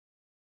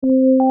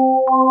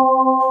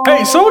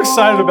Hey, so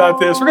excited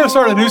about this. We're going to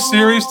start a new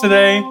series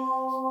today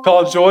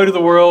called Joy to the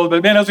World.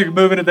 But man, as we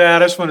move into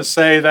that, I just want to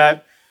say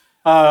that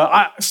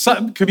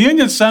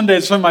Communion Sunday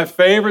is one of my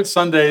favorite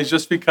Sundays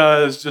just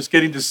because just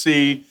getting to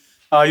see,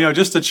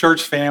 just the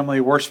church family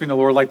worshiping the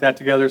Lord like that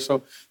together.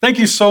 So thank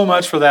you so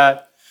much for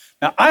that.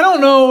 Now, I don't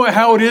know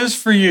how it is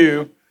for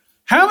you.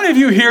 How many of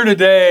you here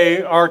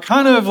today are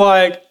kind of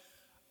like,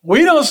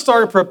 we don't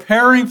start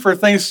preparing for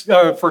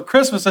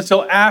Christmas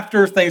until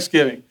after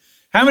Thanksgiving?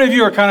 How many of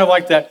you are kind of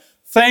like that?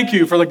 Thank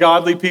you for the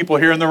godly people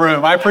here in the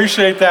room. I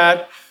appreciate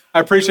that. I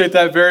appreciate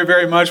that very,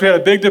 very much. We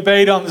had a big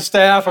debate on the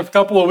staff a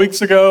couple of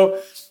weeks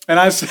ago, and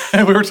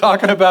we were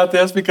talking about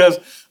this because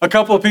a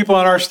couple of people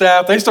on our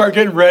staff, they start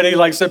getting ready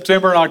like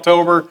September and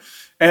October.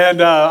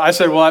 And I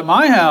said, well, at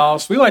my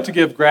house, we like to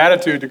give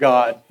gratitude to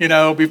God,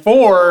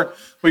 before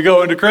we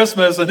go into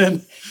Christmas. And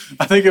then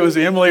I think it was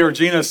Emily or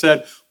Gina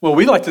said, well,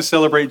 we like to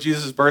celebrate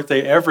Jesus'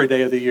 birthday every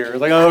day of the year.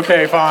 Like,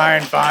 okay,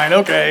 fine,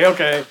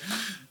 okay.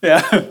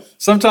 Yeah,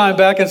 sometime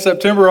back in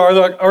September or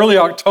early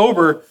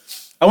October,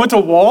 I went to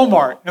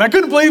Walmart, and I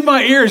couldn't believe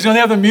my ears. They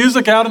have the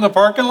music out in the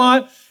parking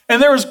lot, and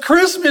there was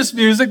Christmas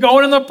music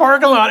going in the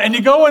parking lot, and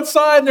you go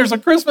inside, and there's a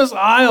Christmas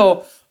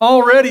aisle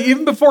already,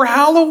 even before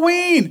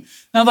Halloween.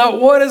 And I thought,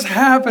 what is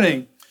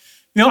happening?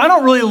 I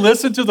don't really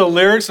listen to the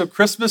lyrics of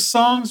Christmas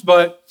songs,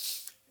 but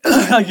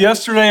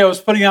yesterday I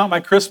was putting out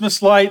my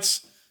Christmas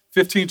lights,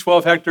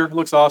 1512 Hector,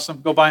 looks awesome.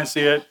 Go by and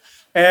see it.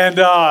 And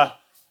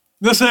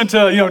listening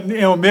to,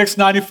 Mix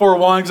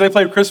 94.1, because they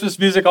play Christmas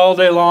music all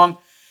day long.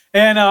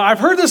 And I've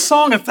heard this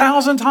song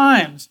 1,000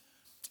 times,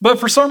 but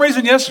for some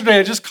reason yesterday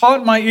it just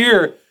caught my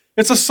ear.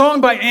 It's a song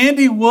by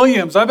Andy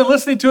Williams. I've been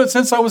listening to it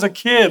since I was a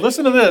kid.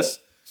 Listen to this.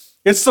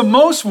 It's the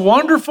most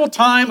wonderful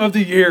time of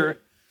the year,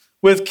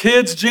 with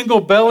kids jingle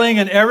belling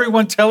and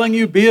everyone telling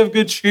you be of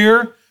good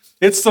cheer.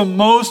 It's the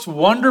most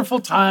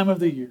wonderful time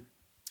of the year.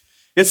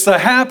 It's the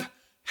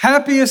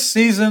happiest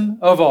season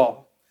of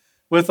all.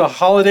 With the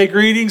holiday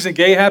greetings and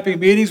gay happy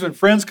meetings when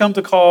friends come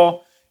to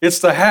call, it's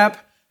the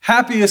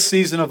happiest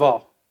season of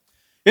all.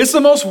 It's the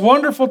most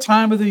wonderful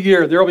time of the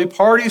year. There will be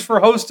parties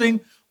for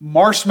hosting,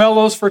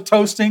 marshmallows for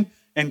toasting,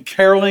 and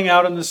caroling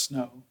out in the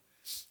snow.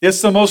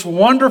 It's the most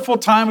wonderful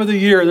time of the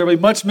year. There will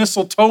be much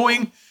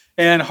mistletoeing,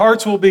 and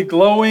hearts will be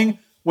glowing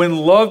when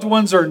loved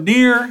ones are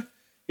near.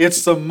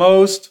 It's the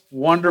most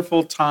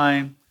wonderful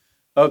time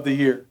of the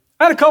year.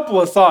 I had a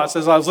couple of thoughts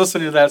as I was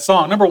listening to that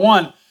song. Number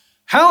one,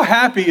 how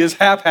happy is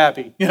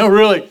happy?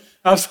 Really.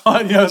 I was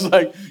it's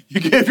like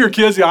you give your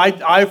kids the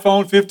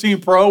iPhone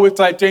 15 Pro with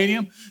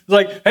titanium. It's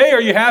like, hey,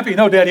 are you happy?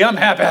 No, Daddy, I'm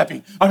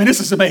happy. I mean,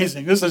 this is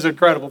amazing. This is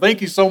incredible. Thank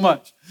you so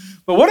much.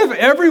 But what if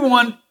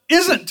everyone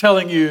isn't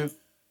telling you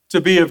to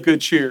be of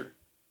good cheer?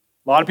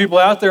 A lot of people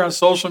out there on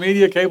social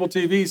media, cable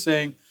TV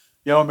saying,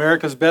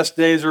 America's best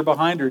days are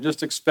behind her.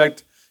 Just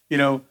expect,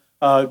 dread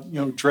and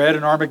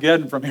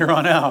Armageddon from here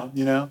on out,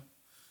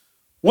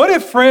 What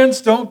if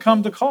friends don't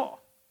come to call?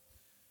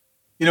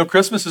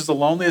 Christmas is the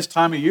loneliest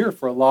time of year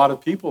for a lot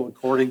of people,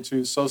 according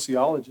to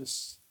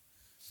sociologists.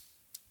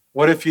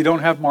 What if you don't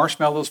have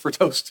marshmallows for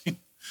toasting?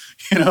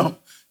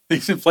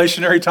 These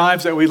inflationary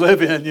times that we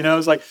live in,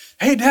 it's like,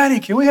 hey,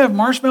 Daddy, can we have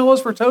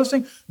marshmallows for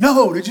toasting?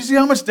 No. Did you see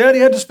how much Daddy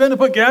had to spend to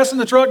put gas in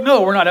the truck?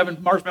 No, we're not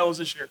having marshmallows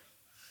this year.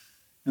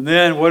 And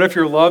then what if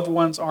your loved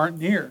ones aren't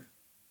near?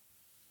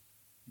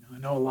 I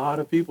know a lot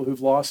of people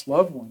who've lost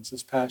loved ones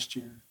this past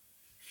year.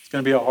 It's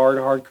going to be a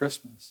hard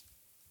Christmas.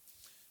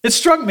 It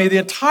struck me, the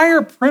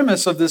entire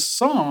premise of this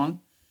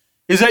song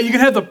is that you can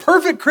have the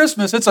perfect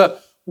Christmas. It's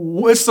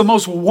the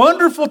most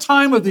wonderful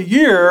time of the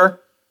year,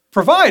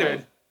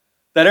 provided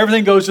that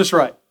everything goes just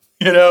right.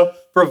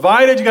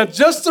 Provided you got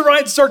just the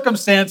right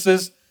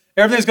circumstances,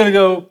 everything's going to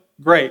go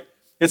great.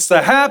 It's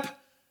the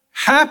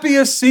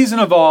happiest season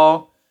of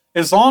all,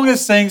 as long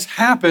as things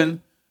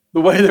happen the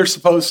way they're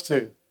supposed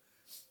to.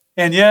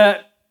 And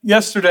yet,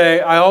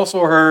 yesterday, I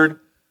also heard,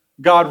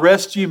 God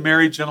rest ye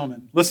merry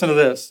gentlemen. Listen to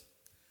this.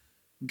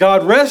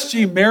 God rest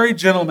ye merry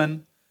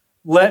gentlemen,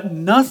 let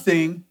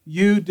nothing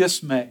you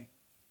dismay.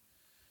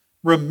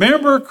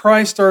 Remember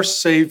Christ our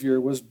Savior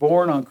was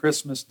born on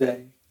Christmas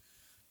Day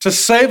to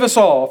save us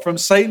all from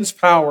Satan's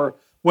power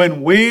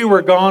when we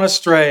were gone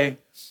astray.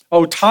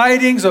 Oh,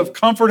 tidings of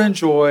comfort and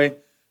joy,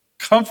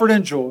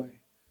 tidings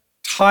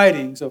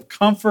of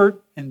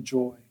comfort and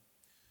joy.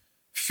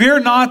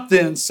 Fear not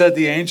then, said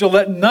the angel,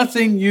 let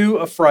nothing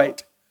you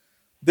affright.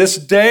 This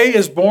day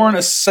is born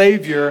a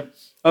Savior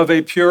of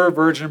a pure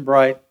virgin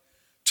bright,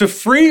 to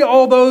free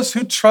all those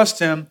who trust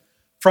him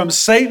from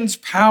Satan's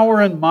power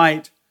and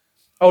might.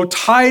 O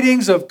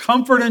tidings of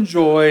comfort and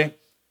joy,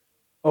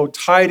 O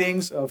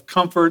tidings of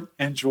comfort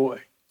and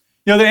joy.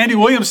 The Andy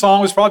Williams song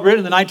was probably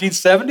written in the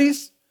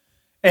 1970s,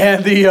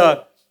 and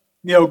the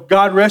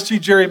God Rest Ye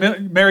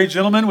Merry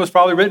Gentlemen was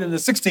probably written in the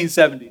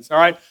 1670s, all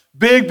right?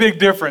 Big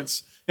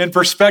difference in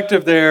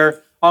perspective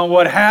there on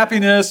what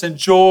happiness and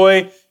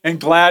joy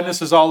and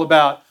gladness is all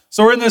about.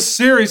 So we're in this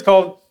series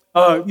called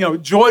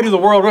Joy to the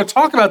World. We're going to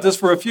talk about this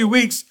for a few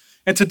weeks.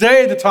 And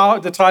today the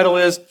title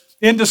is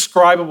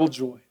Indescribable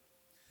Joy.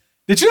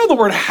 Did you know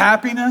the word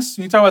happiness?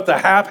 You talk about the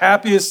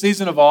happiest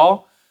season of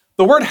all.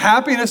 The word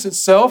happiness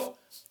itself,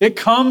 it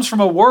comes from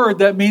a word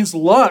that means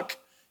luck.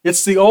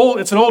 It's an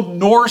old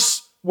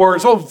Norse word,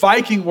 it's an old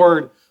Viking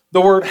word.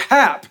 The word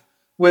hap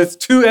with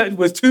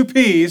two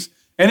P's,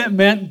 and it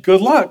meant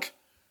good luck.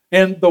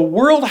 And the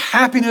World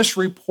Happiness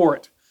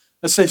Report,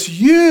 that's this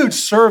huge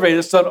survey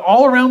that's done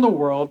all around the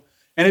world,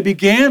 and it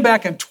began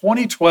back in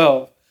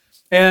 2012.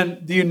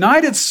 And the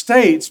United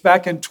States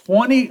back in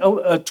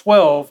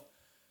 2012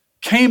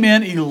 came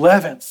in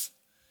 11th.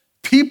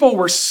 People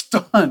were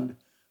stunned.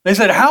 They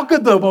said, how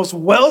could the most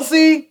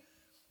wealthy,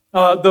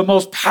 the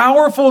most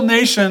powerful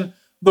nation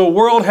the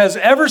world has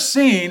ever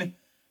seen,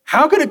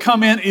 how could it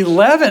come in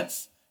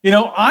 11th? You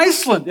know,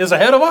 Iceland is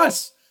ahead of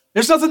us.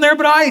 There's nothing there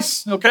but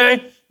ice,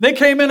 okay? They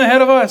came in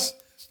ahead of us.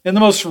 In the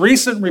most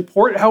recent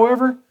report,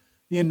 however,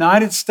 the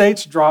United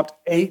States dropped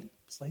 8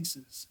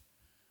 places.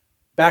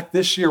 Back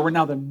this year, we're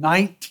now the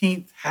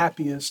 19th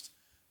happiest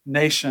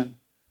nation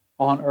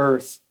on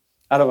earth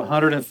out of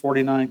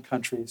 149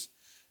 countries.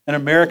 An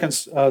American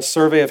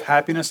survey of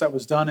happiness that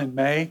was done in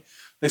May,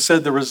 they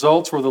said the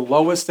results were the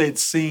lowest they'd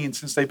seen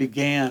since they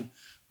began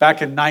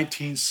back in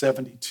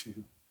 1972.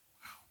 Wow.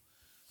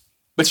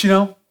 But you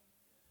know,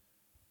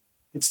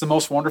 it's the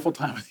most wonderful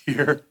time of the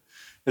year.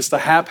 It's the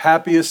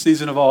happiest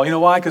season of all. You know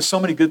why? Because so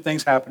many good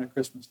things happen at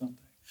Christmas, don't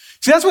they?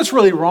 See, that's what's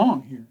really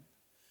wrong here,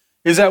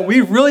 is that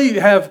we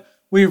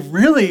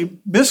really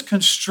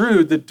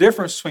misconstrued the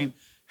difference between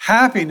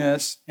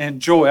happiness and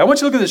joy. I want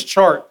you to look at this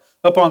chart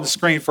up on the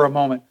screen for a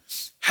moment.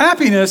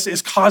 Happiness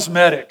is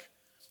cosmetic.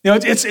 You know,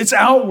 it's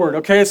outward,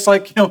 okay? It's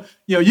like,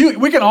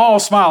 we can all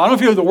smile. I don't know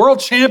if you know the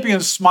world champion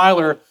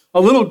smiler, a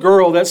little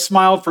girl that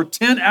smiled for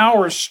 10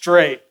 hours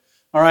straight,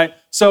 all right?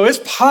 So it's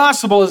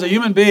possible as a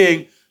human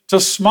being to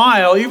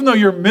smile, even though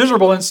you're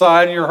miserable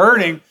inside and you're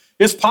hurting,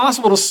 it's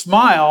possible to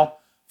smile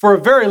for a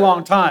very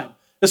long time,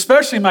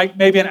 especially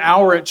maybe an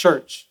hour at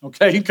church,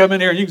 okay? You can come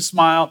in here and you can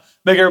smile,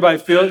 make everybody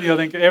feel,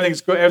 think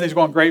everything's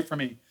going great for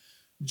me.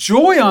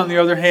 Joy, on the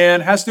other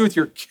hand, has to do with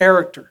your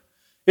character.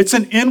 It's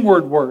an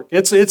inward work.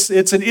 It's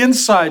an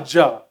inside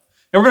job.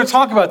 And we're going to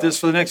talk about this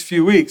for the next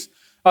few weeks.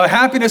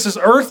 Happiness is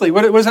earthly.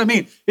 What does that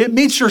mean? It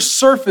meets your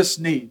surface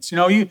needs.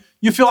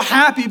 You feel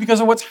happy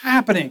because of what's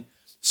happening.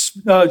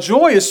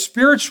 Joy is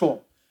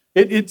spiritual.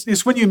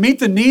 It's when you meet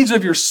the needs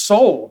of your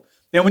soul.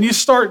 And when you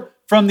start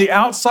from the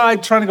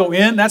outside trying to go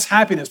in, that's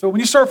happiness. But when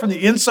you start from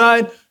the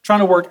inside trying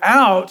to work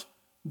out,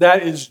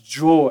 that is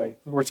joy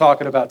that we're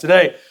talking about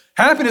today.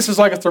 Happiness is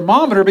like a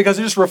thermometer because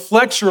it just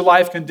reflects your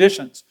life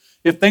conditions.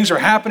 If things are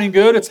happening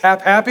good, it's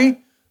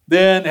happy,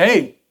 then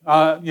hey,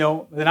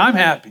 then I'm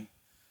happy.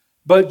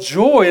 But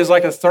joy is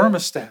like a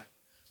thermostat.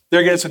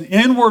 It's an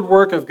inward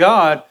work of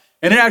God,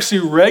 and it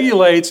actually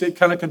regulates, it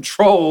kind of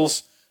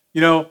controls,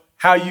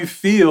 how you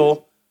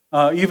feel,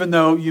 even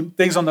though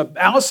things on the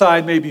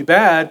outside may be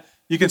bad,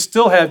 you can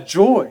still have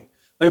joy.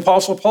 The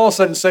Apostle Paul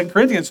said in 2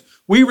 Corinthians,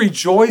 we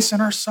rejoice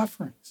in our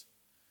sufferings.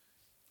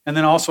 And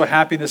then also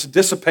happiness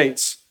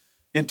dissipates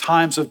in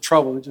times of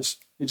trouble. It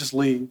just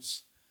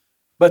leaves.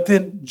 But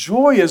then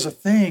joy is a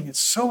thing. It's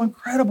so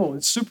incredible.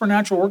 It's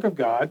supernatural work of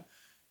God.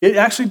 It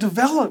actually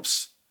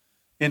develops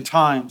in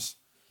times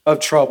of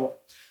trouble.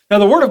 Now,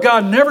 the Word of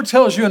God never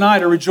tells you and I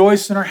to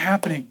rejoice in our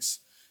happenings,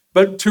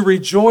 but to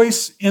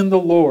rejoice in the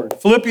Lord.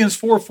 Philippians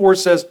 4:4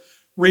 says,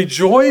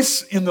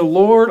 rejoice in the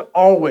Lord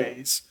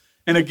always.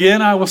 And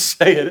again, I will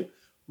say it,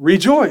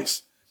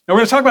 rejoice. Now,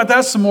 we're going to talk about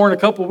that some more in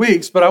a couple of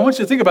weeks, but I want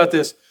you to think about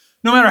this.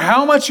 No matter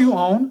how much you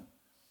own,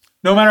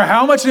 no matter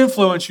how much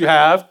influence you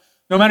have,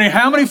 no matter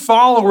how many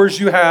followers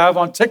you have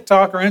on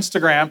TikTok or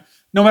Instagram,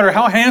 no matter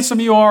how handsome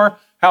you are,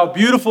 how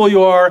beautiful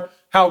you are,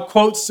 how,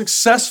 quote,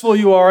 successful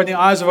you are in the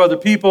eyes of other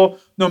people,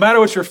 no matter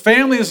what your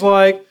family is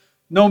like,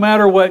 no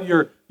matter what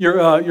your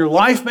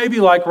life may be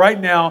like right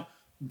now,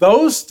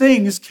 those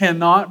things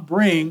cannot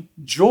bring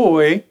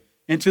joy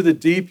into the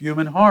deep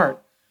human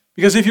heart.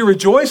 Because if you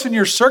rejoice in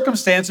your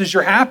circumstances,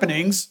 your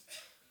happenings,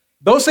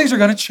 those things are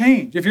going to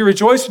change. If you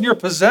rejoice in your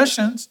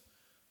possessions,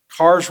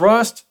 cars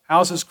rust,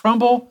 houses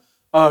crumble,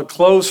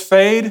 clothes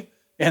fade,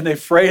 and they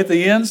fray at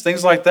the ends,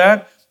 things like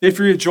that. If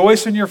you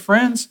rejoice in your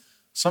friends,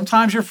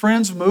 sometimes your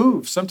friends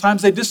move.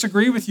 Sometimes they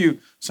disagree with you.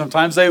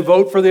 Sometimes they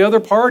vote for the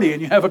other party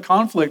and you have a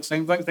conflict,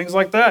 things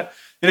like that.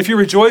 And if you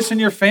rejoice in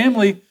your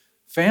family,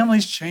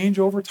 families change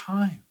over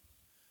time.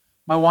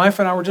 My wife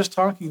and I were just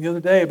talking the other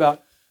day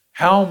about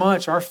how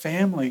much our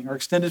family, our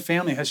extended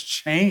family, has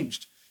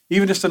changed,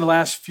 even just in the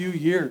last few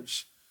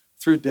years,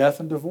 through death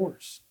and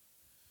divorce.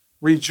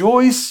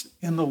 Rejoice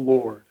in the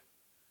Lord,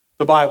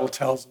 the Bible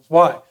tells us.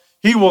 Why?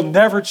 He will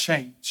never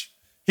change.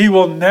 He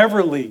will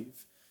never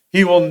leave.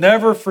 He will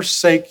never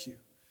forsake you.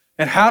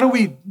 And how do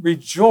we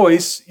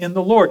rejoice in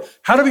the Lord?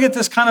 How do we get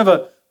this kind of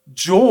a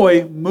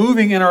joy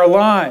moving in our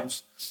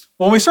lives?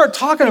 When we start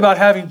talking about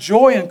having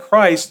joy in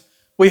Christ,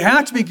 we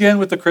have to begin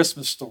with the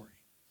Christmas story.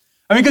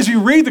 Because you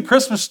read the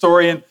Christmas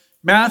story in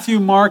Matthew,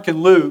 Mark,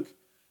 and Luke,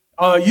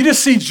 you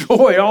just see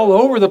joy all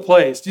over the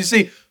place. You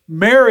see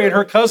Mary and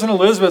her cousin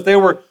Elizabeth, they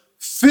were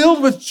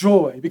filled with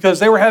joy because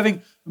they were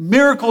having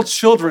miracle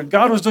children.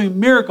 God was doing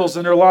miracles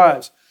in their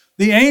lives.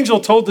 The angel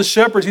told the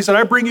shepherds, he said,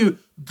 I bring you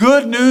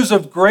good news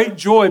of great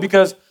joy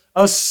because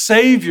a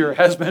Savior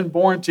has been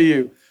born to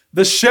you.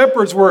 The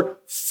shepherds were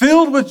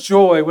filled with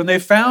joy when they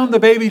found the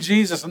baby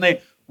Jesus, and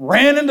they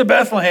ran into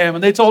Bethlehem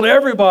and they told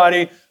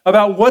everybody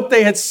about what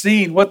they had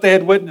seen, what they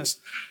had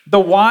witnessed. The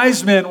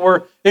wise men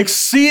were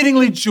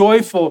exceedingly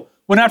joyful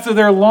when after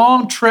their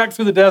long trek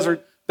through the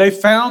desert, they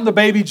found the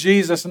baby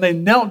Jesus and they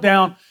knelt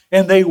down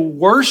and they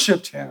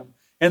worshiped him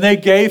and they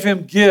gave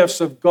him gifts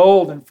of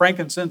gold and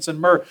frankincense and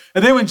myrrh.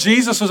 And then when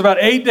Jesus was about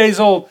 8 days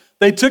old,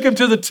 they took him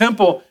to the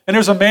temple, and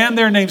there's a man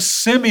there named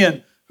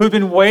Simeon who'd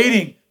been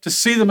waiting to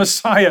see the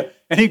Messiah,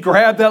 and he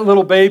grabbed that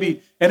little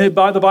baby, and the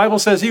Bible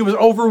says he was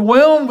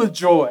overwhelmed with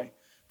joy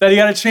that he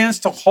got a chance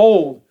to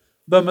hold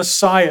the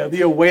Messiah,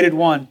 the awaited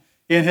one,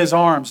 in his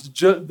arms.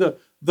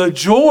 The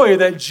joy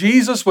that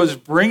Jesus was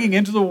bringing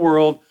into the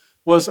world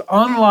was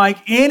unlike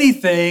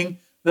anything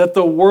that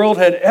the world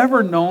had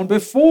ever known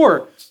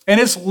before. And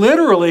it's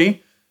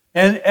literally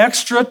an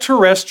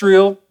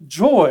extraterrestrial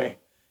joy.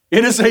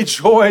 It is a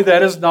joy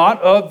that is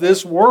not of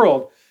this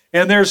world.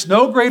 And there's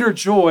no greater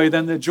joy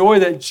than the joy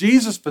that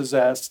Jesus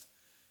possessed,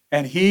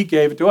 and he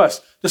gave it to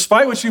us.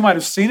 Despite what you might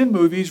have seen in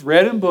movies,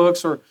 read in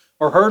books, or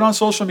heard on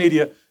social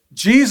media,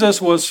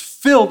 Jesus was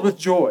filled with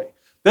joy.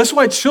 That's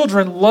why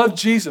children love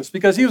Jesus,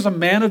 because he was a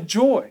man of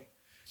joy.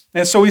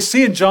 And so we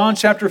see in John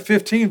chapter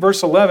 15,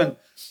 verse 11,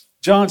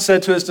 John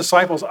said to his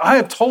disciples, I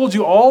have told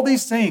you all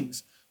these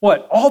things.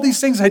 What? All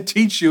these things I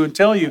teach you and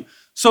tell you,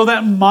 so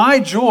that my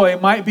joy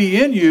might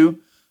be in you,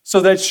 so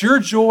that your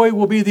joy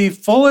will be the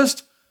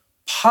fullest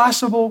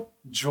possible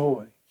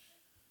joy.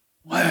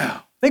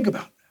 Wow, think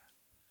about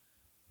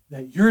that.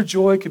 That your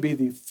joy could be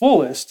the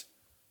fullest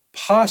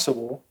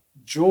possible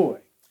joy.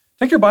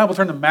 Take your Bible,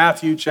 turn to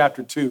Matthew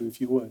chapter 2, if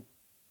you would.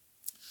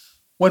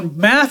 When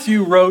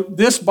Matthew wrote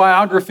this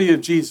biography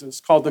of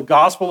Jesus, called the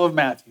Gospel of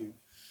Matthew,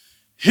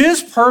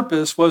 his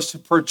purpose was to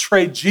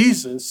portray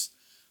Jesus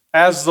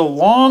as the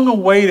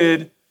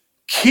long-awaited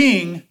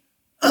king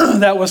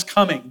that was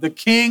coming, the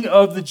king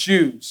of the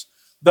Jews,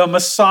 the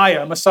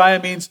Messiah.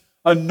 Messiah means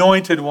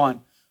anointed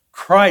one.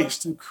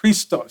 Christ,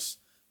 Christos,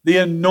 the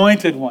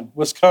anointed one,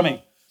 was coming.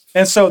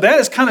 And so that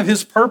is kind of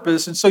his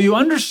purpose. And so you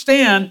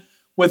understand,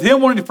 with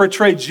him wanting to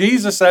portray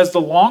Jesus as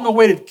the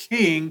long-awaited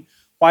king,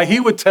 why he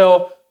would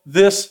tell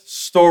this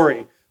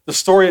story, the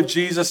story of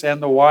Jesus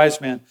and the wise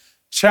men.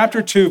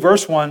 Chapter 2,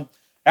 verse 1,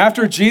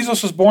 after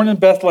Jesus was born in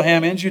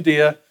Bethlehem in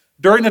Judea,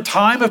 during the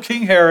time of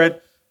King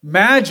Herod,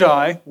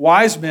 Magi,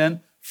 wise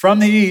men from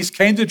the east,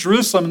 came to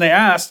Jerusalem, and they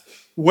asked,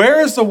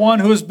 where is the one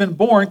who has been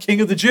born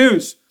King of the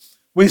Jews?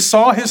 We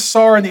saw his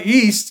star in the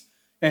east,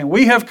 and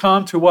we have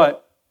come to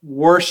what?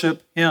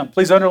 Worship him.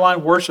 Please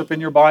underline worship in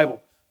your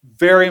Bible.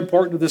 Very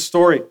important to this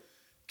story.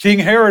 King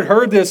Herod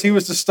heard this. He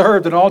was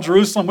disturbed, and all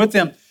Jerusalem with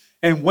him.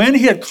 And when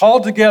he had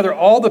called together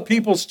all the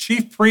people's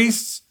chief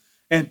priests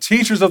and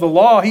teachers of the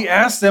law, he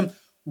asked them,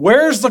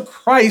 where is the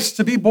Christ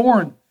to be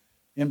born?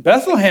 In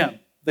Bethlehem,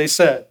 they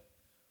said,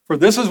 for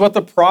this is what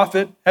the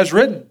prophet has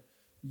written.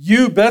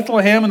 You,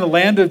 Bethlehem, in the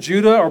land of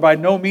Judah, are by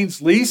no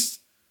means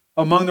least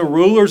among the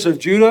rulers of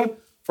Judah,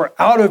 for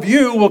out of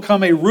you will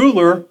come a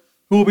ruler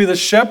who will be the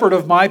shepherd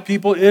of my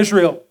people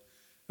Israel.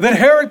 Then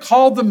Herod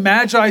called the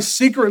Magi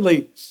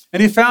secretly,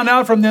 and he found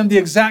out from them the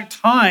exact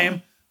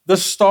time the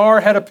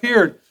star had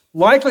appeared.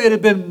 Likely it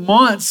had been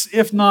months,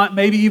 if not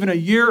maybe even a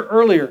year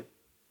earlier.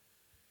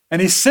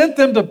 And he sent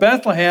them to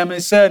Bethlehem, and he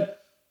said,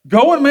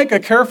 go and make a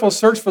careful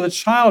search for the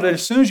child, and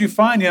as soon as you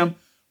find him,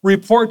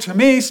 report to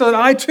me so that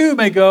I too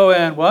may go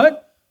and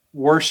what?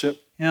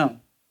 Worship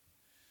him.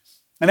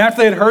 And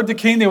after they had heard the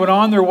king, they went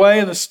on their way,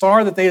 and the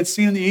star that they had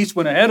seen in the east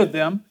went ahead of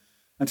them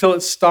until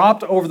it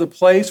stopped over the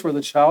place where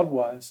the child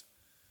was.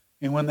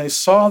 And when they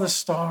saw the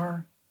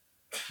star,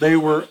 they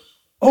were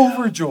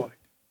overjoyed.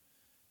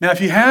 Now, if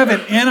you have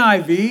an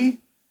NIV,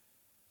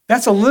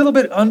 that's a little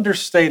bit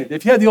understated.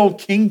 If you had the old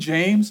King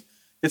James,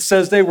 it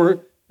says they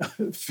were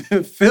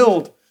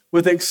filled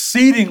with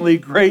exceedingly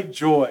great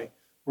joy.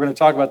 We're going to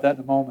talk about that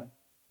in a moment.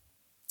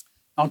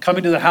 On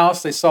coming to the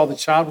house, they saw the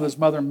child with his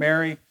mother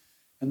Mary,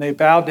 and they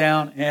bowed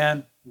down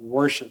and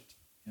worshiped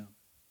him.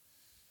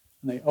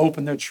 And they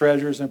opened their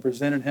treasures and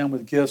presented him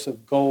with gifts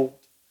of gold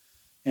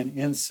and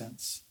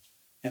incense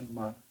and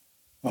myrrh.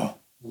 Oh,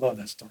 I love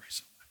that story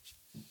so much.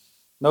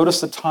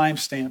 Notice the time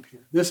stamp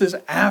here. This is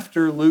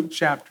after Luke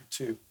chapter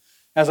 2.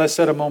 As I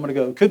said a moment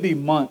ago, it could be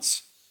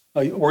months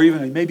or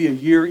even maybe a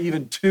year,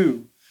 even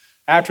two,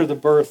 after the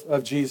birth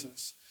of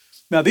Jesus.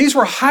 Now, these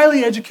were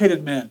highly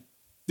educated men,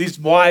 these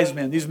wise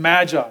men, these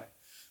magi.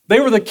 They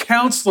were the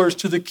counselors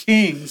to the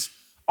kings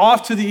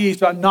off to the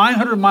east, about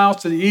 900 miles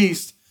to the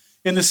east,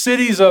 in the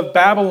cities of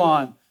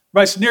Babylon,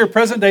 right near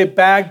present-day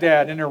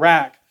Baghdad in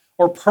Iraq,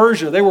 or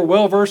Persia. They were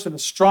well-versed in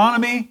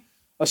astronomy,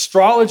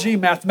 astrology,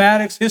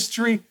 mathematics,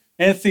 history,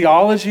 and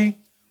theology.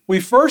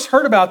 We first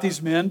heard about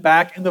these men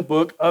back in the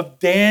book of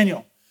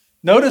Daniel.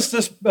 Notice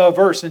this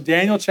verse in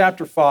Daniel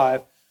chapter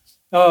 5.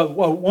 A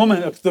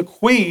woman, the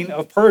queen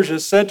of Persia,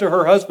 said to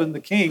her husband, the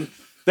king,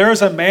 There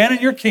is a man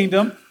in your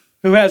kingdom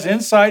who has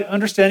insight,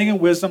 understanding, and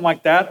wisdom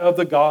like that of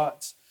the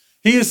gods.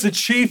 He is the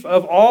chief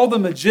of all the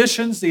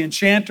magicians, the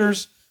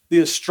enchanters, the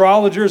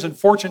astrologers, and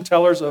fortune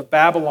tellers of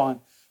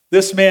Babylon.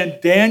 This man,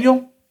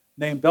 Daniel,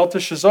 named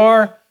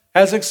Belteshazzar,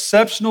 has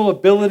exceptional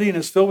ability and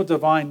is filled with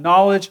divine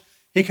knowledge.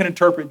 He can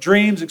interpret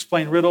dreams,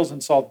 explain riddles,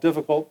 and solve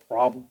difficult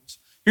problems.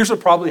 Here's what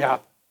probably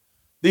happened.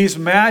 These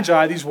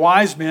magi, these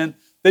wise men,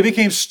 they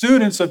became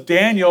students of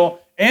Daniel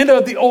and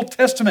of the Old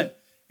Testament.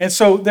 And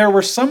so there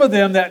were some of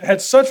them that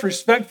had such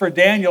respect for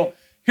Daniel.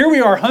 Here we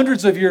are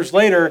hundreds of years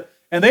later,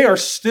 and they are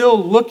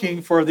still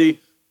looking for the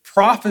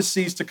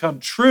prophecies to come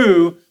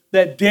true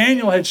that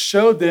Daniel had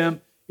showed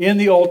them in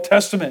the Old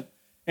Testament.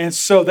 And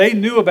so they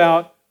knew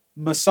about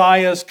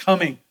Messiah's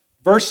coming.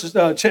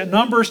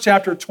 Numbers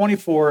chapter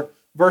 24,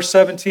 verse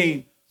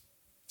 17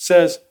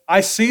 says,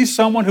 I see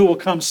someone who will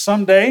come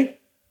someday,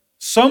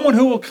 someone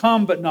who will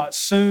come but not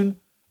soon.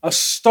 A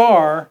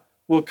star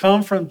will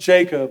come from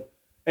Jacob.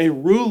 A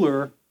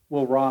ruler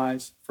will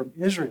rise from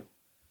Israel.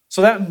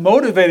 So that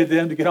motivated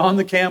them to get on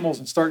the camels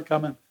and start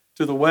coming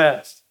to the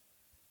west.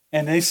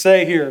 And they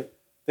say here,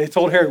 they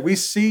told Herod, we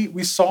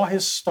saw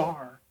his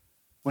star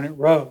when it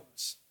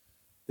rose.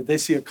 Did they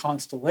see a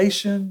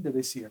constellation? Did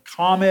they see a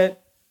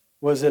comet?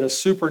 Was it a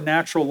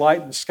supernatural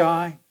light in the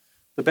sky?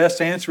 The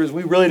best answer is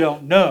we really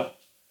don't know.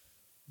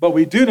 But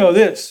we do know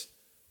this.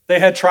 They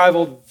had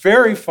traveled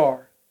very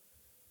far,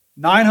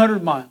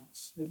 900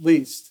 miles at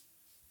least,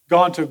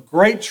 gone to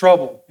great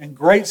trouble and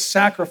great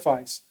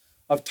sacrifice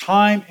of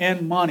time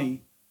and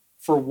money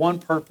for one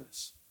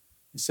purpose.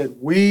 He said,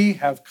 we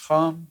have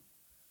come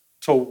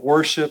to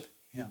worship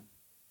him.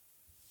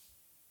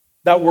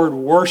 That word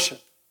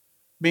worship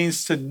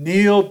means to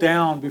kneel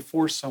down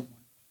before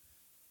someone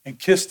and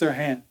kiss their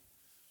hand,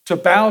 to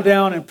bow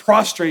down and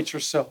prostrate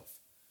yourself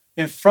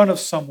in front of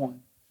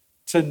someone,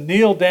 to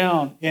kneel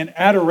down in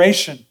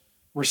adoration,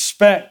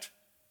 respect,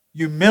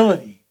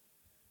 humility,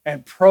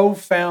 and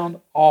profound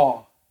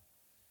awe.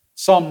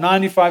 Psalm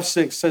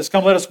 95:6 says,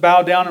 come, let us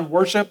bow down and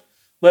worship.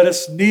 Let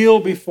us kneel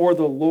before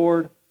the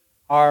Lord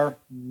our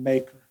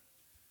Maker.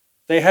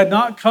 They had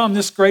not come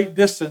this great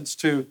distance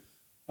to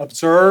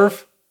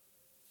observe,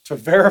 to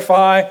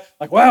verify,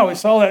 like, wow, we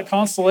saw that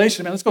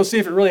constellation. Man, let's go see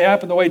if it really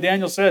happened the way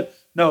Daniel said.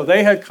 No,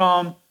 they had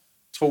come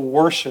to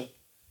worship.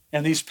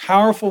 And these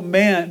powerful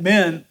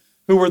men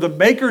who were the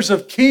makers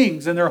of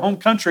kings in their home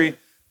country,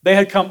 they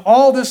had come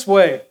all this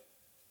way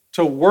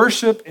to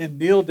worship and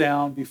kneel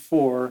down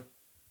before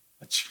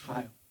a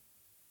child.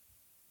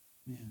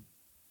 Man.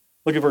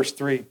 Look at verse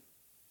 3.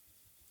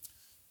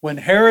 When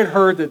Herod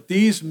heard that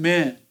these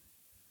men,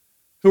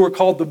 who were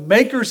called the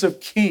makers of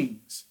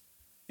kings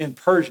in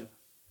Persia,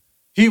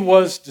 he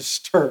was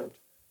disturbed,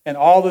 and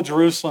all the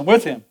Jerusalem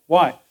with him.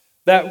 Why?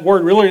 That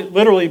word really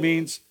literally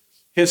means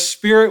his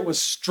spirit was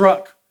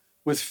struck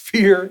with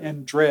fear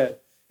and dread.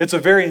 It's a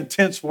very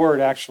intense word,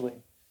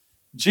 actually.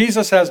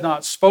 Jesus has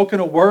not spoken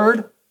a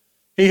word.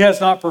 He has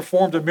not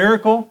performed a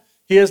miracle.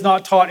 He has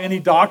not taught any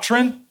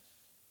doctrine.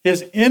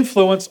 His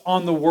influence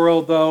on the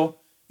world, though,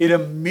 it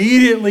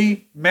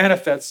immediately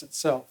manifests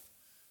itself.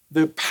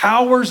 The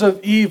powers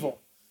of evil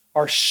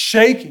are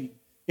shaking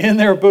in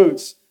their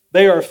boots.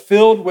 They are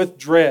filled with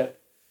dread.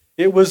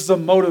 It was the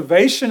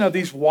motivation of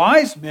these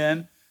wise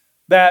men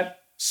that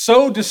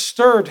so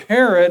disturbed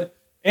Herod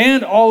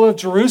and all of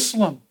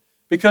Jerusalem,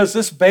 because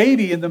this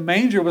baby in the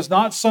manger was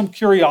not some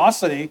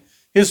curiosity.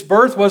 His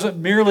birth wasn't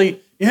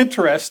merely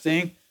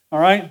interesting, all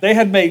right? They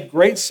had made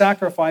great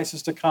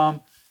sacrifices to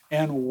come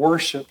and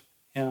worship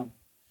him.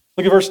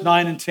 Look at verse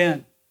 9 and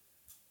 10.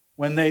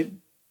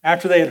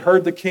 After they had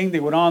heard the king, they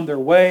went on their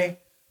way.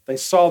 They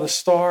saw the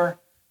star.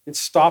 It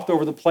stopped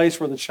over the place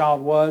where the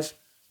child was.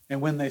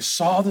 And when they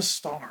saw the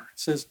star, it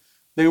says,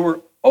 they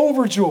were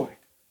overjoyed.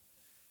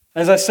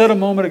 As I said a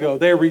moment ago,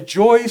 they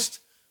rejoiced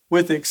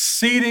with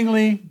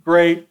exceedingly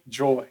great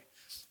joy.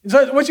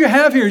 So what you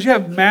have here is you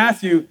have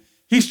Matthew.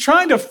 He's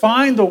trying to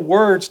find the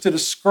words to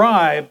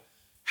describe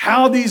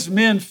how these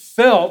men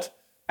felt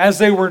as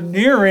they were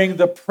nearing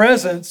the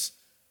presence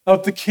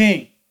of the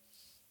king.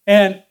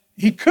 And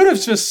he could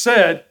have just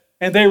said,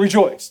 and they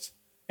rejoiced.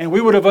 And we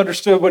would have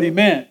understood what he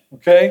meant,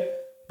 okay?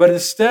 But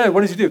instead,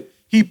 what does he do?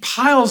 He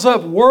piles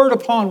up word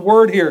upon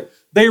word here.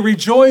 They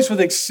rejoice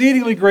with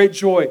exceedingly great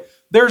joy.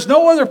 There's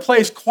no other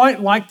place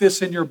quite like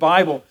this in your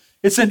Bible.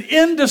 It's an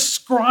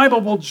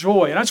indescribable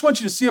joy. And I just want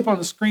you to see up on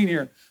the screen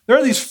here. There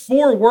are these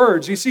 4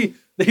 words. You see,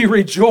 he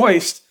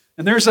rejoiced,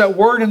 and there's that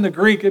word in the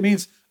Greek. It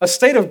means a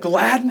state of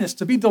gladness,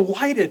 to be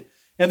delighted.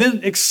 And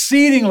then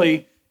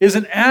exceedingly is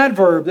an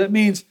adverb that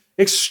means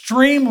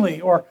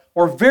extremely or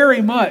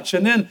very much.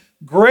 And then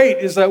great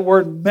is that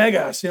word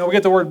megas. We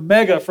get the word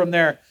mega from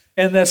there.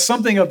 And that's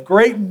something of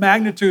great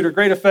magnitude or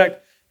great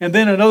effect. And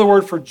then another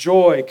word for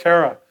joy,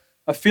 kara,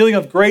 a feeling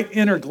of great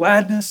inner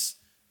gladness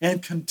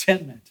and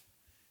contentment.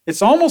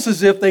 It's almost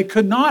as if they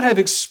could not have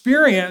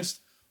experienced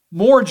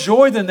more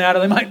joy than that,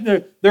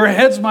 or their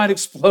heads might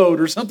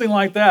explode or something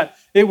like that.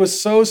 It was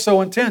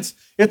so intense.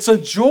 It's a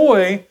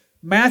joy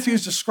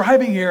Matthew's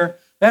describing here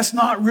that's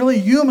not really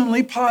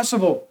humanly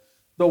possible.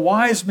 The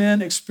wise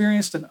men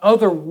experienced an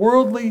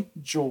otherworldly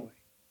joy.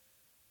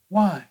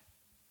 Why?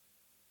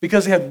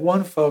 Because they had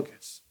one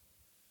focus.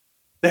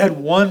 They had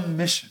one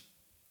mission.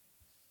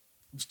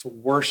 It was to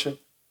worship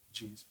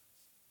Jesus.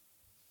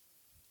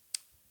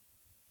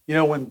 You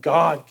know, when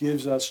God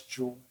gives us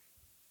joy,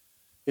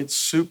 it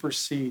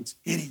supersedes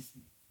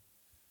anything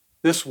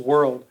this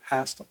world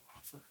has to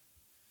offer.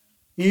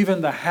 Even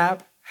the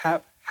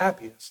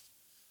happiest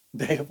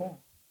day of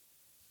all.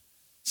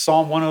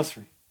 Psalm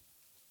 103.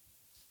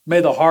 May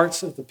the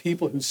hearts of the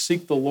people who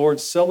seek the Lord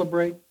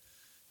celebrate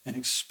and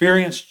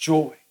experience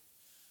joy.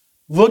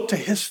 Look to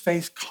his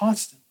face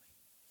constantly.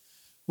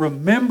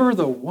 Remember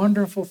the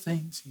wonderful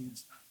things he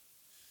has done.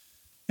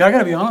 Yeah, I got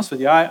to be honest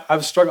with you. I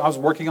was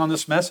working on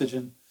this message,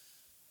 and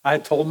I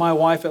told my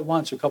wife at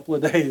lunch a couple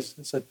of days.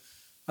 I said,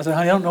 honey,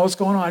 I don't know what's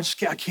going on.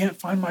 I can't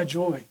find my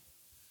joy.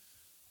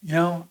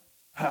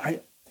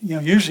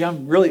 Usually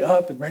I'm really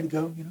up and ready to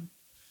go.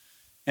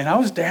 And I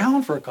was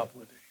down for a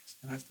couple of days,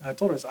 and I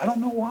told her, I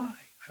don't know why.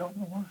 I don't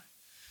know why.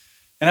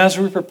 And as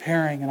we were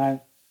preparing,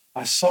 and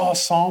I saw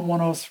Psalm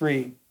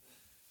 103.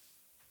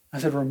 I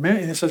said,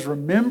 it says,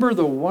 remember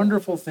the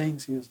wonderful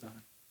things he has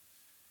done.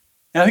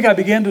 And I think I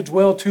began to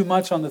dwell too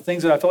much on the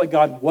things that I felt like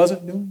God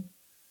wasn't doing.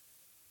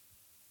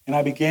 And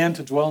I began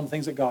to dwell on the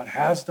things that God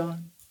has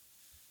done.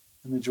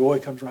 And the joy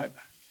comes right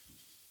back.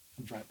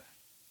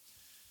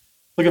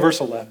 Look at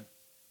verse 11.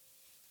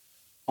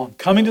 On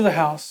coming to the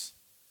house,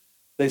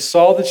 they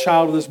saw the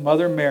child with his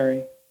mother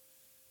Mary,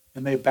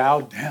 and they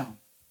bowed down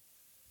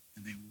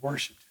and they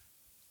worshiped him.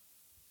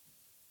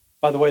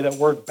 By the way, that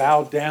word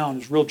bow down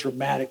is real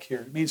dramatic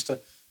here. It means to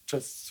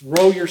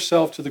throw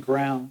yourself to the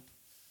ground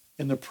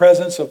in the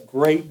presence of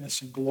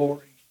greatness and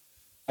glory,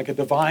 like a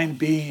divine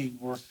being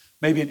or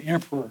maybe an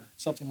emperor,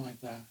 something like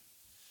that.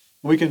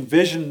 And we can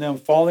envision them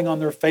falling on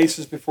their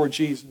faces before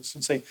Jesus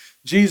and say,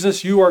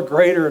 Jesus, you are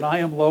greater and I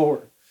am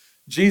lower.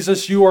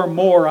 Jesus, you are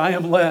more, I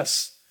am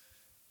less.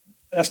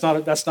 That's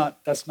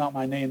not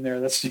my name there.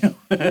 That's you.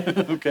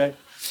 Okay.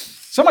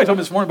 Somebody told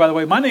me this morning, by the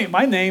way,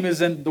 my name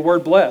is in the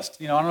word blessed.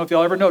 I don't know if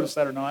y'all ever noticed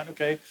that or not.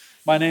 Okay.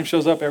 My name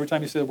shows up every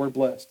time you say the word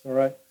blessed. All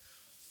right.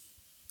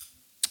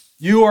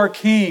 You are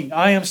king,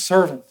 I am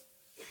servant.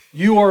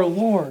 You are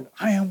Lord,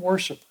 I am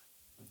worshiper.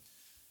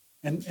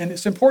 And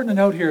it's important to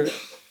note here,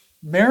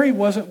 Mary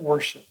wasn't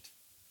worshipped.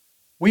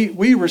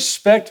 We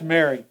respect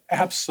Mary,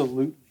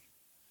 absolutely,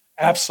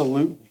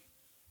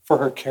 for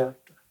her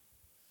character.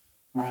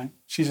 All right?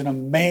 She's an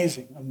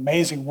amazing,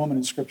 amazing woman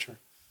in Scripture.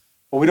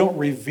 But we don't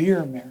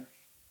revere Mary.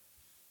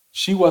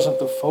 She wasn't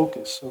the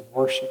focus of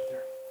worship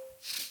there.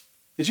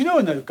 Did you know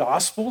in the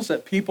Gospels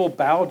that people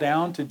bow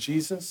down to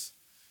Jesus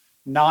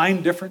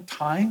 9 different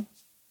times?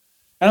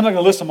 And I'm not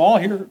going to list them all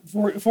here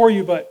for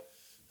you, but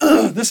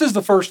this is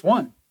the first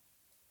one.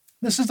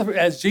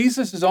 As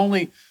Jesus is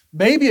only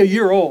maybe a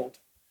year old,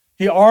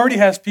 he already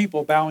has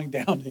people bowing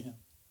down to him.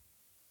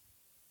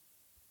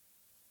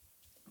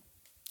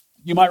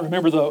 You might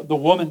remember the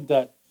woman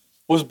that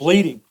was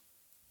bleeding,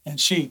 and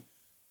she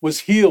was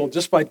healed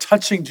just by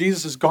touching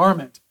Jesus'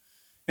 garment.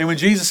 And when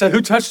Jesus said,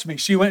 "Who touched me?"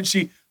 she went and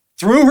she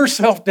threw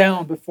herself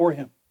down before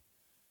him.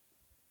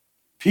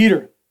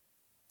 Peter,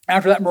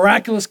 after that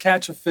miraculous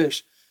catch of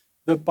fish,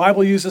 the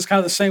Bible uses kind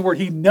of the same word.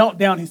 He knelt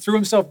down, he threw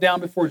himself down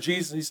before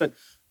Jesus. He said,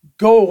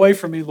 "Go away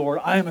from me,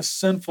 Lord. I am a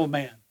sinful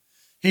man."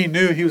 He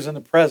knew he was in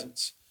the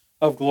presence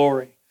of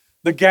glory.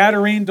 The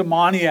Gadarene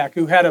demoniac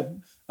who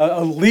had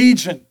a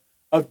legion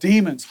of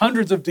demons,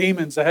 hundreds of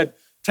demons that had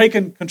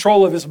taken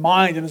control of his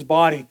mind and his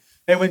body.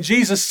 And when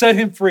Jesus set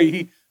him free,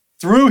 he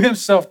threw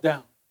himself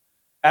down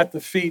at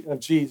the feet of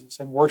Jesus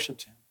and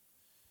worshiped him.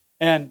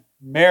 And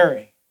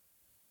Mary,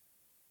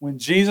 when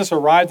Jesus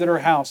arrived at her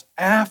house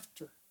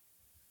after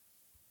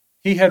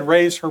he had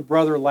raised her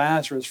brother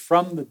Lazarus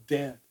from the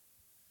dead,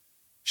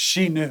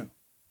 she knew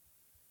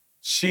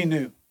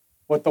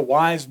what the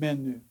wise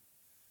men knew.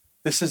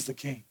 This is the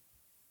king.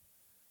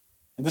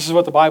 And this is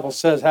what the Bible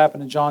says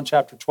happened in John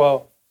chapter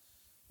 12.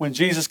 When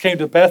Jesus came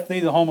to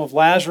Bethany, the home of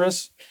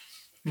Lazarus,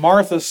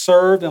 Martha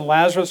served, and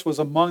Lazarus was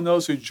among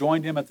those who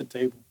joined him at the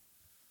table.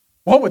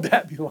 What would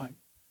that be like?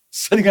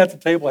 Sitting at the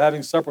table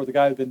having supper with the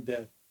guy who had been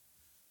dead.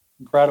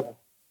 Incredible.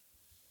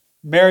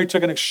 Mary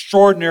took an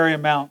extraordinary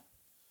amount,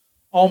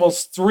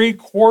 almost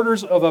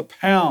 3/4 of a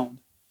pound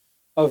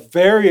of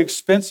very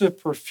expensive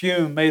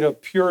perfume made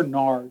of pure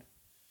nard.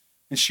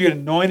 And she had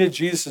anointed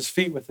Jesus'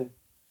 feet with it,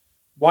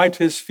 wiped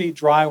his feet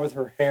dry with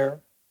her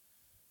hair,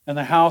 and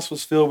the house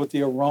was filled with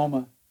the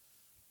aroma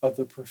of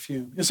the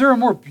perfume. Is there a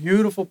more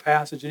beautiful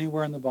passage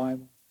anywhere in the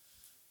Bible?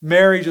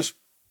 Mary just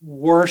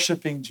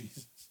worshiping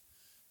Jesus.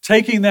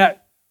 Taking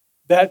that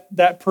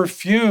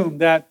perfume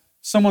that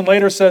someone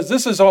later says,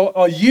 this is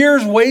a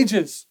year's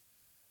wages,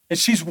 and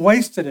she's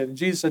wasted it. And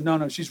Jesus said,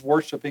 no, she's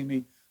worshiping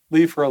me.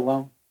 Leave her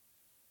alone.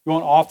 You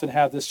won't often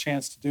have this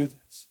chance to do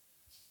this.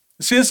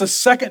 You see, this is the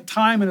second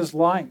time in his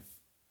life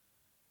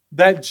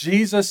that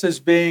Jesus is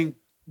being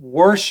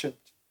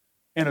worshiped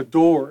and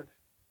adored,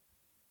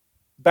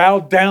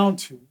 bowed down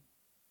to,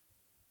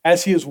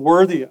 as he is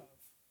worthy of.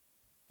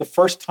 The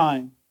first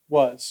time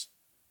was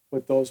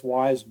with those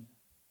wise men.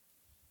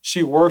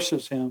 she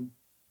worships him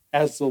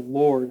as the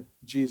Lord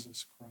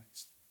Jesus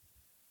Christ.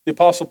 The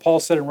Apostle Paul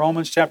said in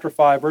Romans chapter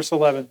 5, verse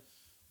 11,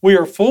 we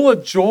are full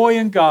of joy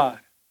in God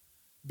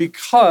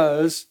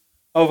because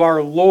of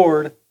our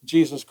Lord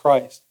Jesus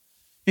Christ.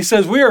 He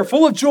says we are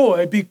full of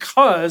joy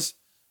because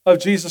of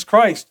Jesus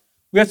Christ.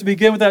 We have to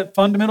begin with that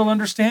fundamental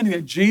understanding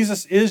that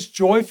Jesus is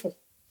joyful.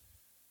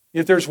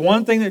 If there's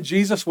one thing that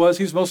Jesus was,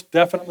 he's most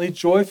definitely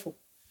joyful.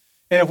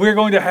 And if we're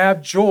going to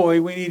have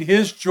joy, we need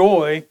his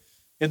joy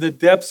in the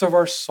depths of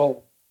our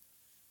soul.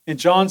 In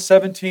John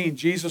 17,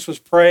 Jesus was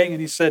praying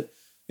and he said,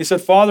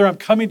 Father, I'm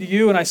coming to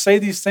you and I say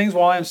these things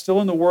while I am still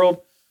in the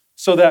world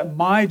so that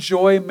my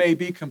joy may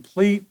be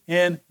complete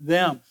in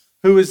them.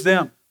 Who is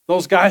them?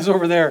 Those guys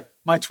over there,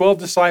 my 12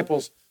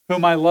 disciples,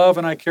 whom I love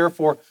and I care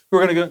for, who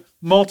are going to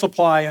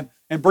multiply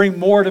and bring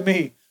more to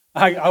me.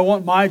 I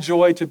want my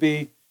joy to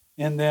be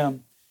in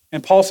them.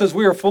 And Paul says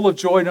we are full of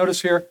joy,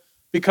 notice here,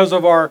 because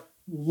of our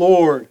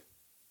Lord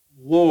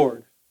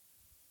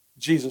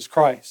Jesus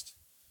Christ.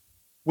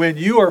 When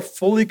you are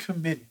fully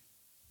committed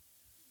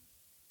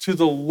to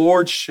the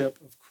lordship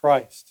of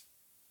Christ,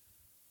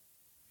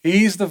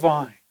 he's the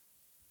vine,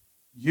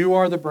 you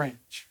are the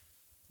branch.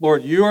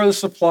 Lord, you are the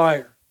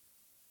supplier.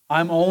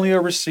 I'm only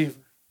a receiver.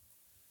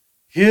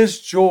 His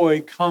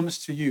joy comes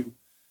to you.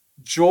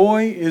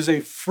 Joy is a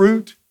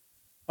fruit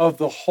of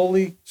the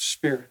Holy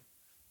Spirit.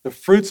 The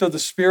fruits of the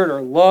Spirit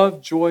are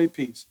love, joy,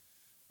 peace.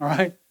 All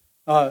right?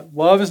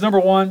 Love is number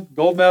one,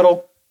 gold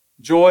medal.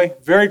 Joy,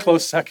 very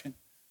close second,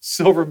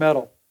 silver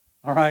medal.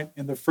 All right?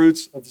 In the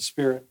fruits of the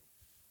Spirit.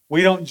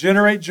 We don't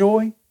generate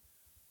joy,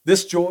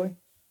 this joy.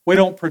 We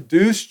don't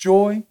produce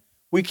joy.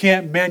 We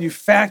can't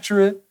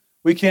manufacture it.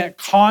 We can't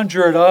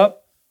conjure it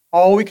up.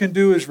 All we can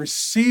do is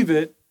receive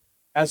it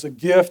as a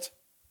gift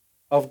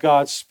of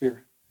God's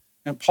Spirit.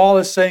 And Paul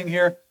is saying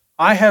here,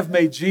 I have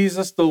made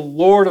Jesus the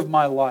Lord of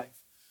my life.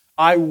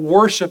 I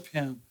worship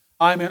him.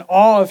 I'm in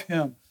awe of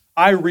him.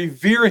 I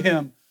revere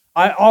him.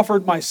 I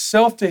offered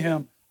myself to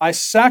him. I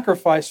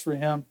sacrificed for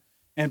him.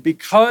 And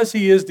because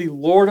he is the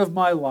Lord of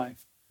my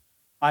life,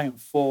 I am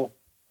full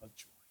of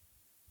joy.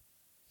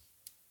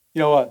 You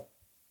know what?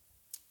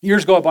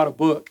 Years ago, I bought a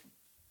book,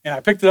 and I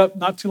picked it up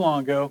not too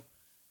long ago,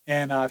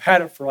 and I've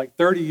had it for like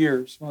 30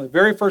 years. One of the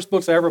very first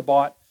books I ever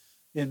bought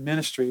in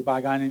ministry by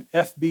a guy named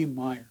F.B.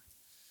 Meyer.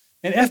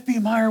 And F.B.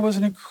 Meyer was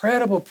an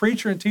incredible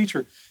preacher and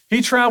teacher.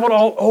 He traveled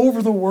all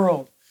over the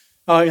world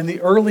in the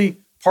early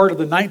part of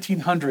the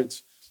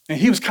 1900s. And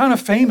he was kind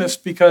of famous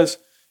because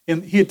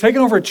he had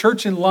taken over a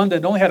church in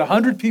London, only had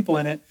 100 people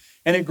in it,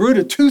 and it grew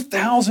to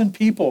 2,000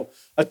 people.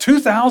 A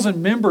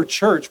 2,000-member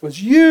church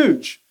was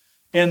huge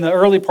in the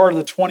early part of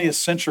the 20th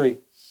century.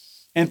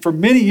 And for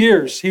many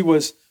years, he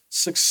was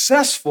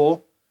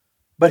successful,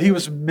 but he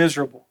was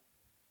miserable.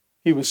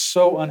 He was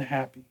so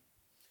unhappy.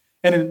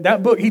 And in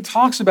that book, he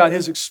talks about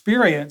his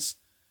experience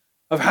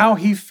of how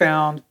he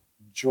found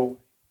joy.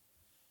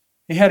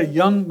 He had a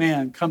young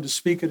man come to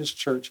speak at his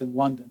church in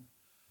London.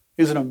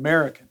 He was an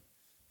American.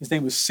 His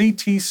name was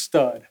C.T.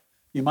 Studd.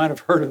 You might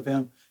have heard of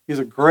him. He's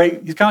kind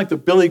of like the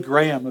Billy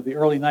Graham of the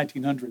early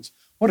 1900s.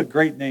 What a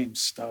great name,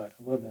 Studd.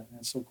 I love that, man.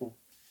 It's so cool.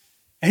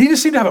 And he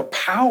just seemed to have a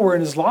power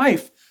in his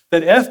life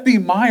that F.B.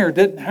 Meyer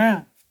didn't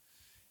have.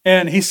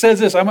 And he says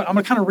this, I'm going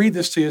to kind of read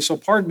this to you, so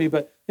pardon me,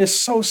 but it's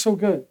so, so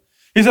good.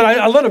 He said,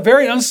 I led a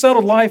very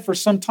unsettled life for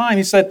some time.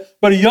 He said,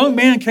 but a young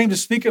man came to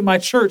speak at my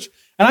church,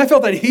 and I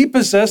felt that he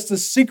possessed the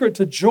secret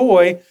to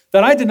joy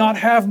that I did not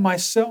have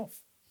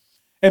myself.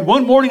 And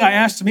one morning I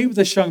asked to meet with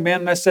this young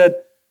man, and I said,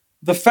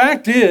 the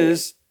fact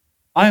is,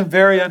 I am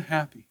very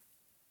unhappy.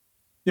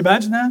 You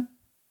imagine that?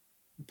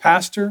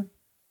 Pastor,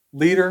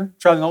 leader,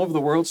 traveling all over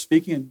the world,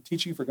 speaking and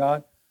teaching for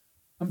God.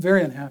 I'm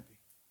very unhappy.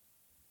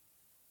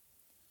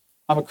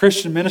 I'm a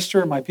Christian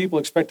minister, and my people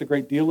expect a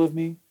great deal of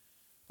me,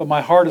 but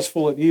my heart is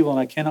full of evil, and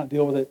I cannot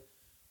deal with it.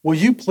 Will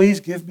you please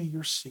give me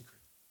your secret?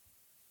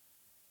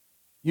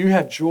 You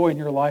have joy in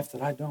your life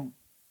that I don't.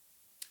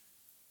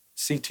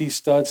 C.T.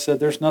 Studd said,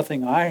 there's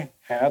nothing I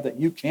have that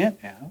you can't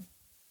have.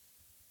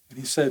 And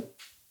he said,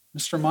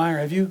 Mr. Meyer,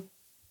 have you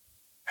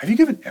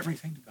given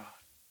everything to God?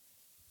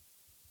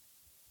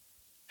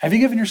 Have you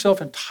given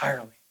yourself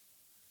entirely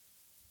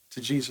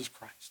to Jesus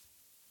Christ?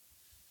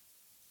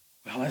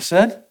 Well, I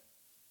said,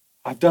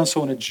 I've done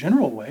so in a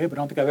general way, but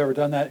I don't think I've ever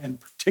done that in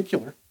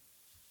particular.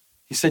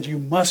 He said, you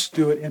must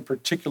do it in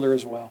particular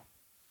as well.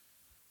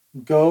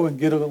 Go and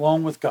get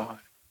along with God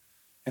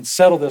and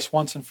settle this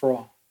once and for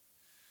all.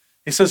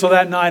 He says, so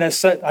that night I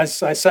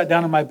sat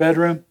down in my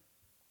bedroom.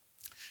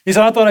 He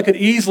said, I thought I could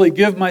easily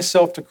give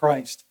myself to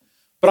Christ,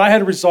 but I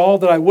had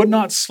resolved that I would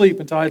not sleep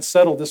until I had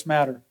settled this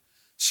matter,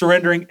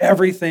 surrendering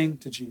everything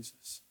to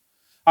Jesus.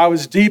 I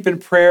was deep in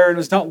prayer, and it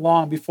was not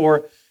long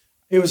before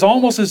it was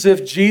almost as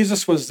if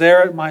Jesus was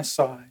there at my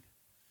side.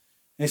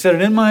 And he said,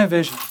 and in my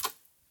vision,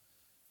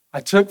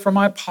 I took from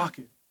my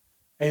pocket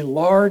a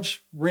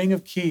large ring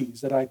of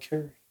keys that I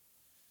carried.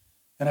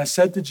 And I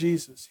said to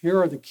Jesus,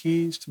 here are the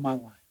keys to my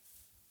life.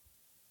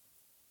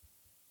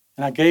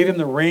 And I gave him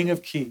the ring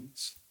of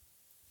keys.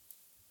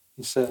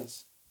 He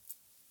says,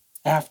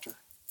 after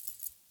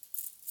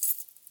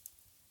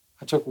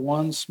I took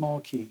one small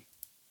key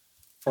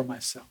for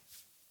myself.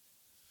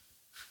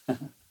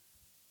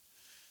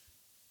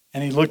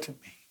 And he looked at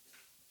me.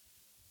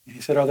 And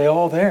he said, are they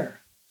all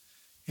there?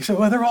 He said,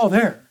 well, they're all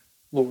there,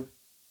 Lord,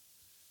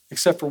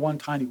 except for one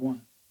tiny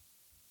one.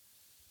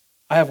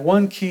 I have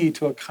one key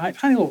to a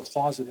tiny little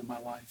closet in my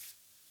life.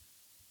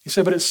 He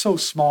said, but it's so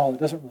small, it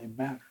doesn't really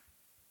matter.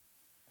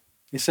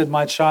 He said,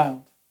 my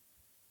child,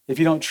 if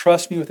you don't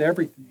trust me with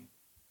everything,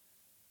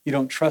 you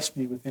don't trust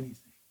me with anything.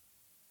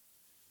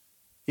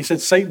 He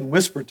said, Satan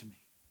whispered to me,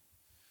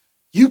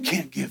 you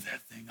can't give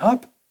that thing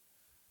up.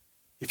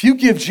 If you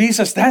give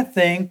Jesus that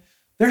thing,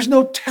 there's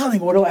no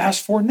telling what he'll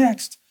ask for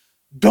next.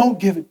 Don't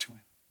give it to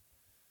him.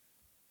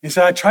 He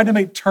said, I tried to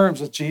make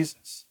terms with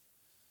Jesus.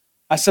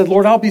 I said,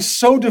 Lord, I'll be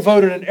so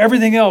devoted in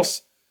everything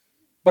else,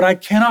 but I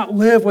cannot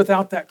live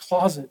without that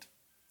closet,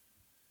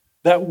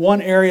 that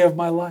one area of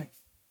my life.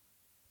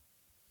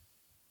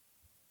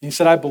 He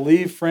said, I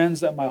believe, friends,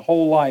 that my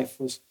whole life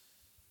was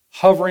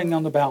hovering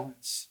on the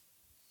balance.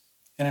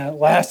 And at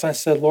last I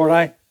said,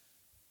 Lord,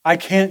 I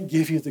can't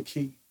give you the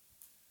key.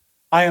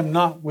 I am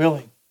not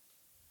willing,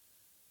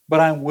 but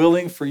I'm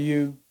willing for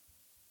you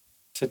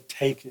to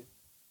take it.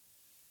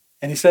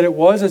 And he said, it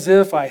was as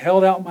if I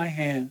held out my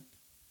hand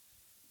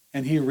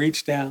and he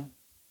reached down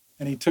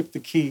and he took the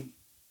key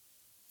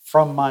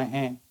from my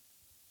hand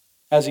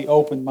as he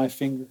opened my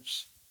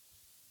fingers.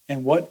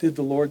 And what did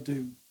the Lord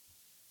do?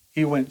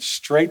 He went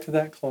straight to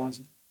that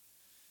closet.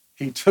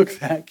 He took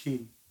that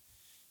key.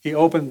 He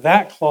opened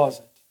that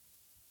closet.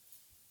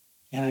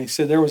 And he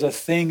said there was a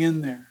thing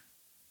in there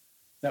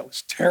that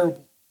was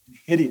terrible and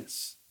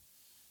hideous.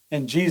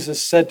 And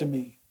Jesus said to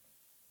me,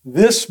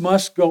 this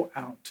must go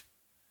out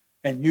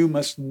and you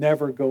must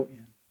never go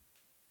in.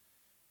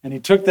 And he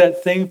took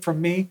that thing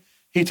from me.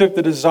 He took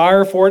the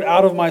desire for it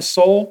out of my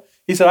soul.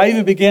 He said, I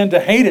even began to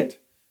hate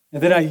it.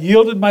 And then I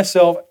yielded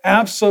myself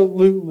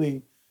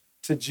absolutely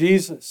to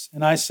Jesus.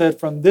 And I said,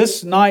 from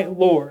this night,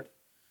 Lord,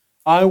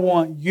 I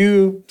want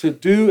you to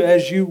do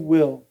as you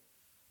will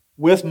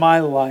with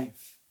my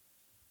life.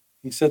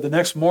 He said, the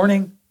next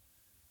morning,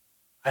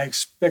 I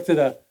expected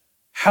a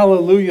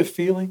hallelujah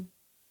feeling.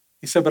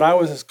 He said, but I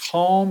was as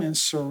calm and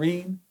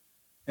serene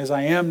as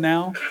I am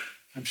now.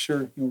 I'm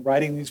sure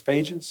writing these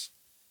pages.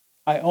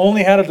 I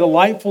only had a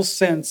delightful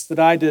sense that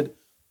I did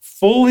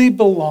fully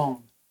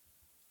belong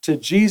to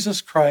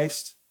Jesus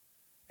Christ,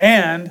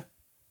 and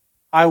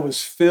I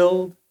was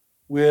filled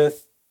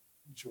with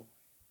joy.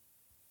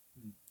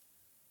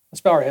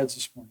 Let's bow our heads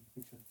this morning. If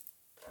we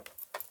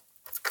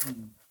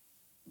could.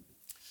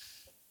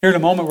 Here in a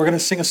moment, we're going to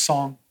sing a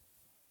song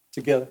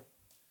together.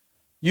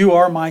 You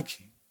are my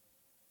King.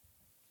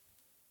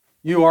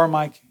 You are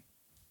my King.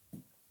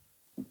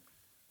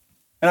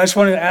 And I just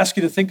wanted to ask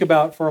you to think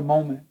about for a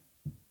moment,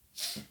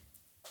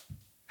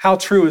 how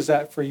true is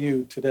that for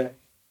you today?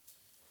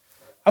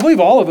 I believe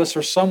all of us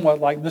are somewhat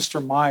like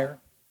Mr. Meyer.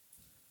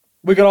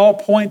 We could all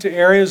point to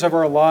areas of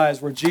our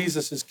lives where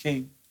Jesus is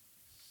King.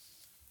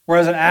 Where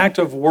as an act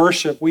of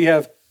worship, we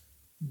have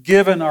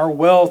given our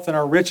wealth and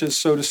our riches,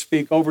 so to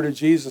speak, over to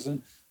Jesus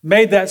and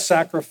made that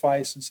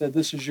sacrifice and said,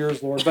 this is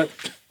yours, Lord. But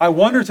I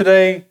wonder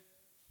today,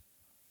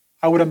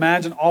 I would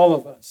imagine all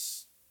of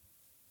us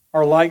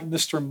are like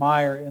Mr.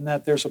 Meyer in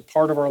that there's a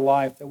part of our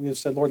life that we have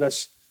said, Lord,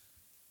 that's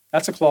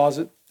a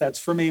closet, that's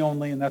for me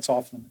only, and that's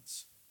off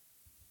limits.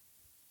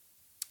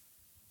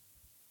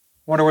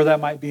 I wonder where that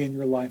might be in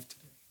your life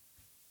today.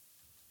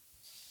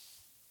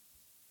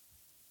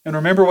 And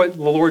remember what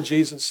the Lord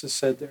Jesus has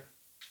said there.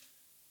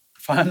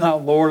 If I'm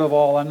not Lord of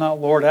all, I'm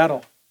not Lord at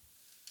all.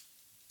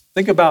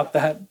 Think about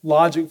that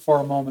logic for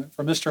a moment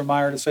for Mr.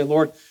 Meyer to say,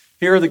 Lord,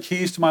 here are the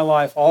keys to my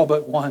life, all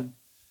but one.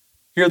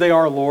 Here they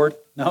are, Lord.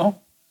 No,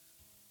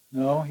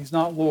 he's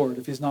not Lord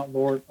if he's not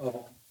Lord of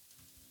all.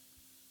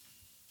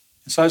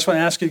 And so I just want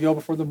to ask you to go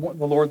before the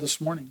Lord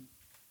this morning.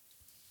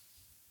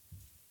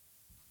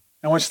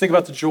 I want you to think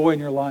about the joy in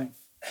your life.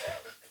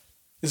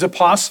 Is it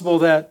possible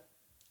that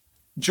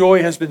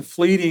joy has been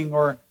fleeting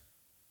or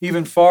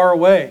even far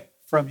away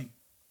from you?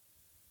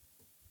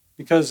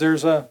 Because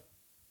there's a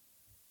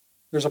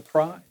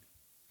pride.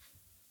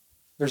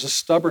 There's a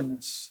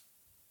stubbornness.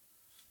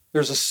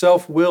 There's a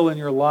self-will in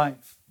your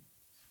life.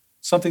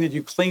 Something that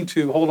you cling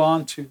to, hold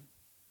on to,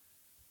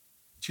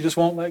 that you just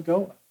won't let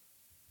go of.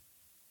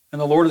 And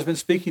the Lord has been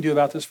speaking to you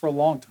about this for a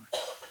long time.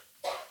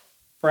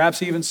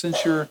 Perhaps even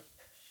since your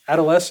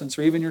adolescence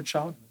or even your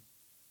childhood.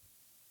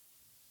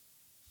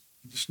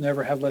 You just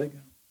never have let it go.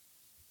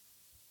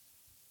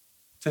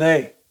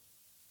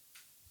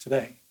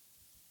 Today,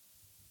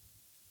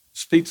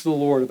 speak to the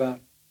Lord about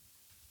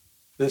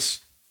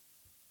this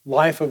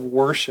life of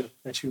worship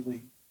that you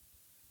lead.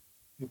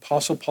 The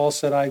Apostle Paul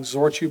said, I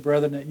exhort you,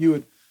 brethren, that you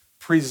would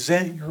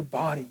present your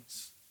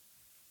bodies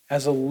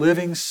as a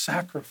living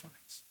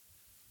sacrifice.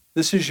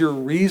 This is your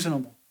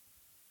reasonable,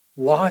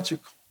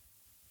 logical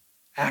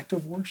act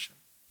of worship.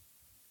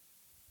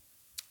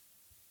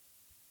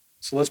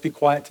 So let's be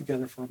quiet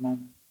together for a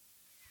moment.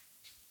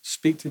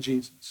 Speak to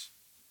Jesus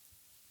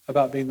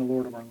about being the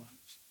Lord of our lives.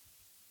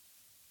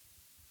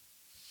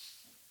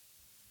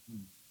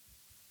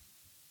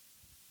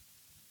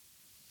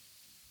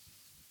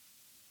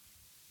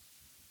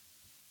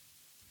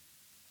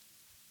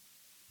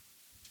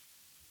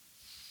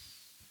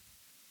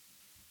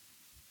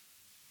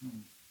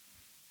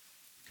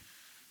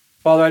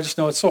 Father, I just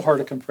know it's so hard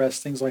to compress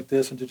things like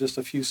this into just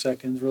a few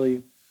seconds, really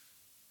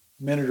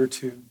a minute or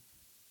two.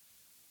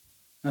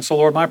 And so,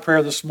 Lord, my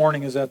prayer this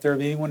morning is that there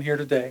be anyone here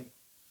today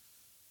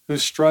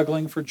who's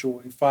struggling for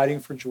joy, fighting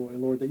for joy,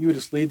 Lord, that you would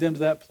just lead them to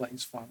that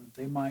place, Father, that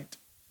they might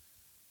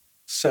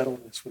settle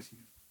this with you.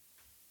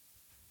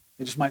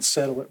 They just might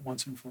settle it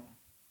once and for all.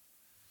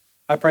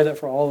 I pray that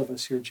for all of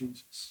us here,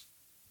 Jesus,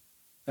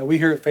 that we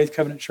here at Faith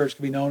Covenant Church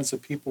can be known as a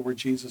people where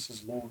Jesus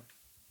is Lord,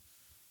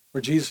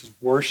 where Jesus is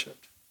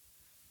worshiped,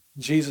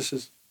 Jesus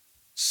is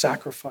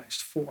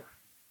sacrificed for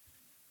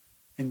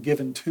and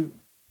given to.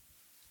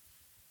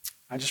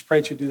 I just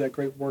pray that you do that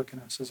great work in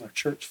us as our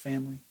church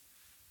family,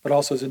 but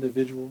also as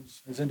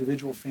individuals, as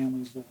individual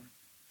families, Lord.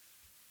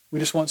 We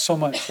just want so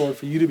much, Lord,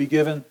 for you to be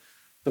given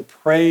the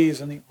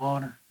praise and the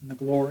honor and the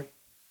glory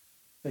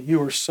that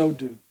you are so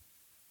due.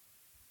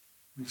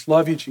 We just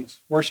love you, Jesus.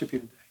 Worship you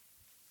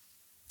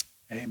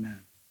today.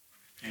 Amen.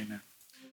 Amen.